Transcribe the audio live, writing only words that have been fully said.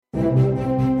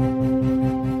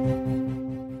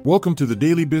Welcome to the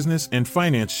Daily Business and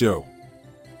Finance Show.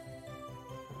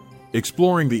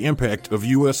 Exploring the impact of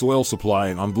U.S. oil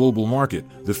supply on global market,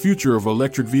 the future of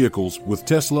electric vehicles with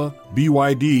Tesla,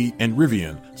 BYD, and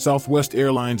Rivian, Southwest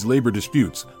Airlines labor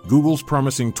disputes, Google's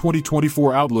promising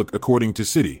 2024 outlook according to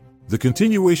Citi, the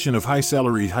continuation of high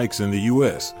salary hikes in the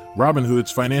U.S.,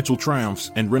 Robinhood's financial triumphs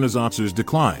and Renaissance's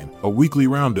decline, a weekly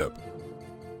roundup.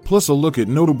 Plus a look at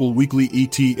notable weekly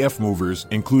ETF movers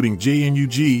including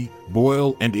JNUG,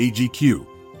 BOIL, and AGQ.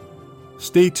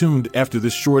 Stay tuned after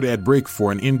this short ad break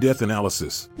for an in-depth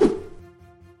analysis.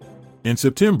 In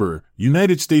September,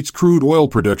 United States crude oil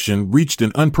production reached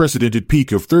an unprecedented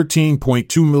peak of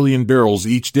 13.2 million barrels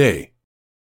each day.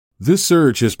 This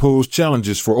surge has posed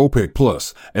challenges for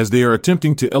OPEC+, as they are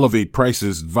attempting to elevate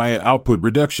prices via output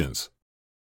reductions.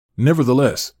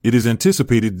 Nevertheless, it is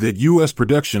anticipated that U.S.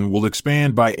 production will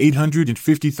expand by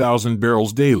 850,000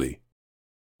 barrels daily.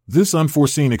 This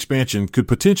unforeseen expansion could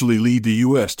potentially lead the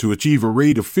U.S. to achieve a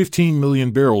rate of 15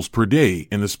 million barrels per day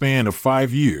in the span of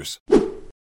 5 years.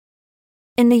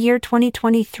 In the year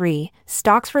 2023,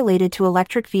 stocks related to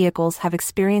electric vehicles have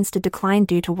experienced a decline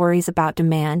due to worries about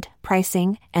demand,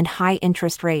 pricing, and high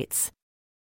interest rates.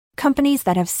 Companies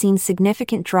that have seen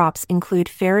significant drops include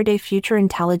Faraday Future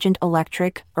Intelligent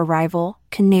Electric, Arrival,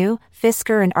 Canoo,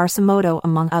 Fisker, and Arcimoto,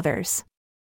 among others.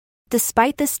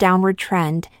 Despite this downward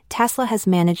trend, Tesla has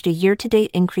managed a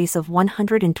year-to-date increase of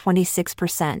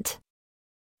 126%.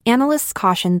 Analysts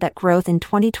caution that growth in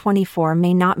 2024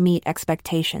 may not meet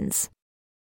expectations.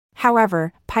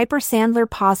 However, Piper Sandler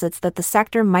posits that the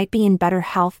sector might be in better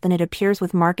health than it appears,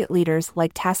 with market leaders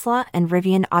like Tesla and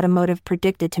Rivian Automotive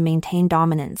predicted to maintain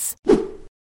dominance.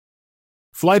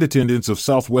 Flight attendants of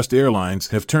Southwest Airlines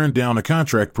have turned down a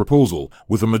contract proposal,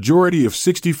 with a majority of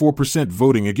 64%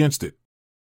 voting against it.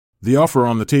 The offer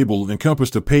on the table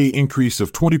encompassed a pay increase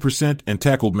of 20% and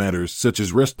tackled matters such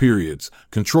as rest periods,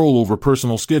 control over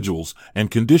personal schedules,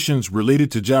 and conditions related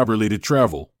to job-related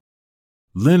travel.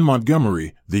 Lynn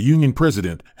Montgomery, the union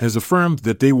president, has affirmed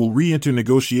that they will re-enter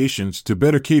negotiations to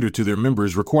better cater to their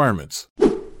members' requirements.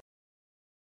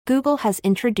 Google has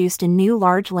introduced a new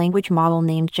large language model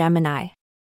named Gemini.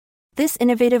 This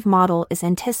innovative model is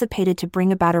anticipated to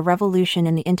bring about a revolution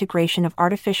in the integration of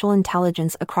artificial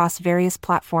intelligence across various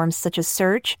platforms such as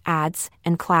search, ads,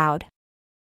 and cloud.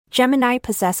 Gemini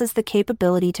possesses the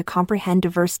capability to comprehend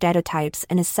diverse data types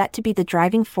and is set to be the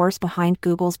driving force behind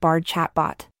Google's Bard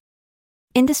chatbot.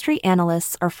 Industry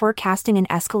analysts are forecasting an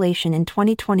escalation in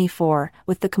 2024,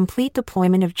 with the complete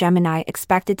deployment of Gemini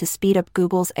expected to speed up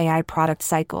Google's AI product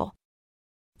cycle.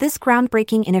 This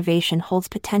groundbreaking innovation holds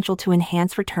potential to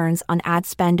enhance returns on ad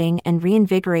spending and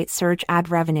reinvigorate search ad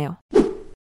revenue.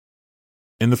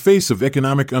 In the face of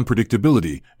economic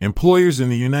unpredictability, employers in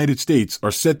the United States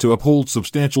are set to uphold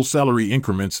substantial salary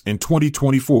increments in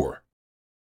 2024.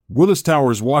 Willis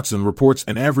Towers Watson reports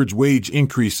an average wage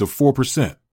increase of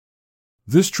 4%.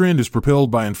 This trend is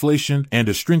propelled by inflation and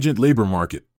a stringent labor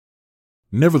market.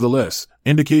 Nevertheless,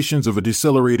 indications of a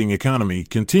decelerating economy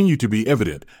continue to be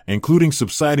evident, including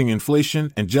subsiding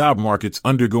inflation and job markets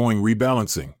undergoing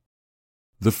rebalancing.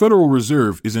 The Federal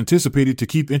Reserve is anticipated to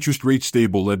keep interest rates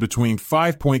stable at between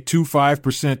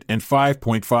 5.25% and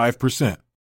 5.5%.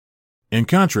 In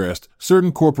contrast,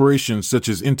 certain corporations such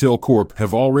as Intel Corp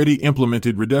have already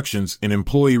implemented reductions in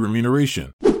employee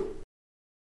remuneration.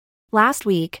 Last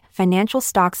week, financial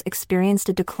stocks experienced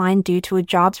a decline due to a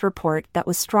jobs report that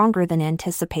was stronger than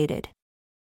anticipated.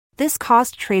 This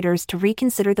caused traders to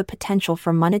reconsider the potential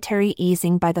for monetary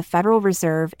easing by the Federal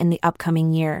Reserve in the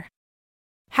upcoming year.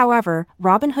 However,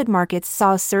 Robinhood Markets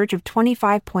saw a surge of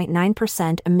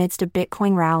 25.9% amidst a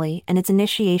Bitcoin rally and its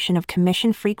initiation of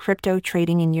commission-free crypto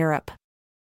trading in Europe.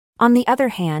 On the other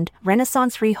hand,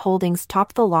 Renaissance Holdings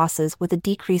topped the losses with a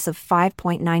decrease of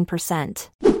 5.9%.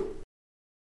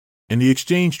 In the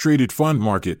exchange-traded fund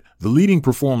market, the leading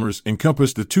performers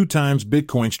encompassed the 2x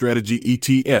Bitcoin strategy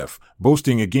ETF,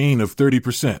 boasting a gain of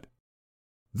 30%.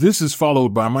 This is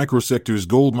followed by Microsector's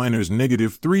Gold Miners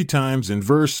negative 3x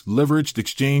inverse leveraged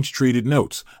exchange-traded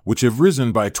notes, which have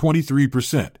risen by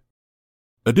 23%.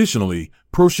 Additionally,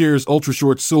 ProShares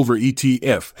Ultrashort Silver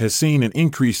ETF has seen an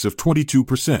increase of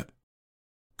 22%.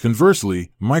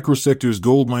 Conversely, Microsector's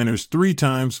Gold Miners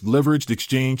 3x leveraged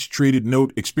exchange-traded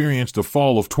note experienced a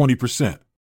fall of 20%.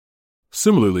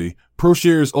 Similarly,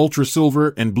 ProShares Ultra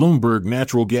Silver and Bloomberg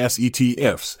Natural Gas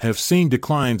ETFs have seen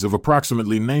declines of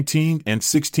approximately 19% and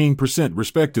 16%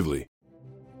 respectively.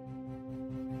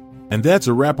 And that's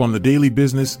a wrap on the Daily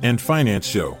Business and Finance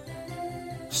Show.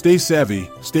 Stay savvy,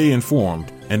 stay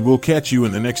informed, and we'll catch you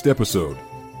in the next episode.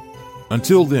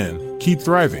 Until then, keep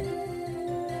thriving.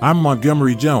 I'm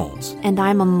Montgomery Jones. And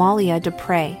I'm Amalia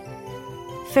Dupre.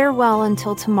 Farewell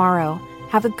until tomorrow.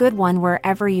 Have a good one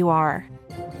wherever you are.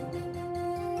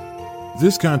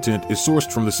 This content is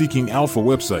sourced from the Seeking Alpha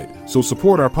website, so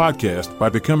support our podcast by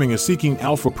becoming a Seeking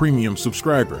Alpha Premium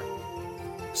subscriber.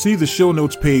 See the show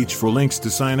notes page for links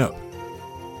to sign up.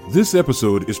 This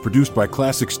episode is produced by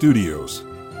Classic Studios.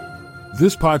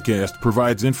 This podcast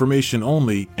provides information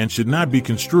only and should not be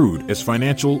construed as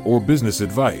financial or business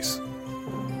advice.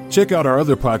 Check out our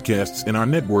other podcasts in our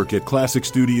network at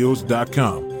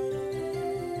classicstudios.com.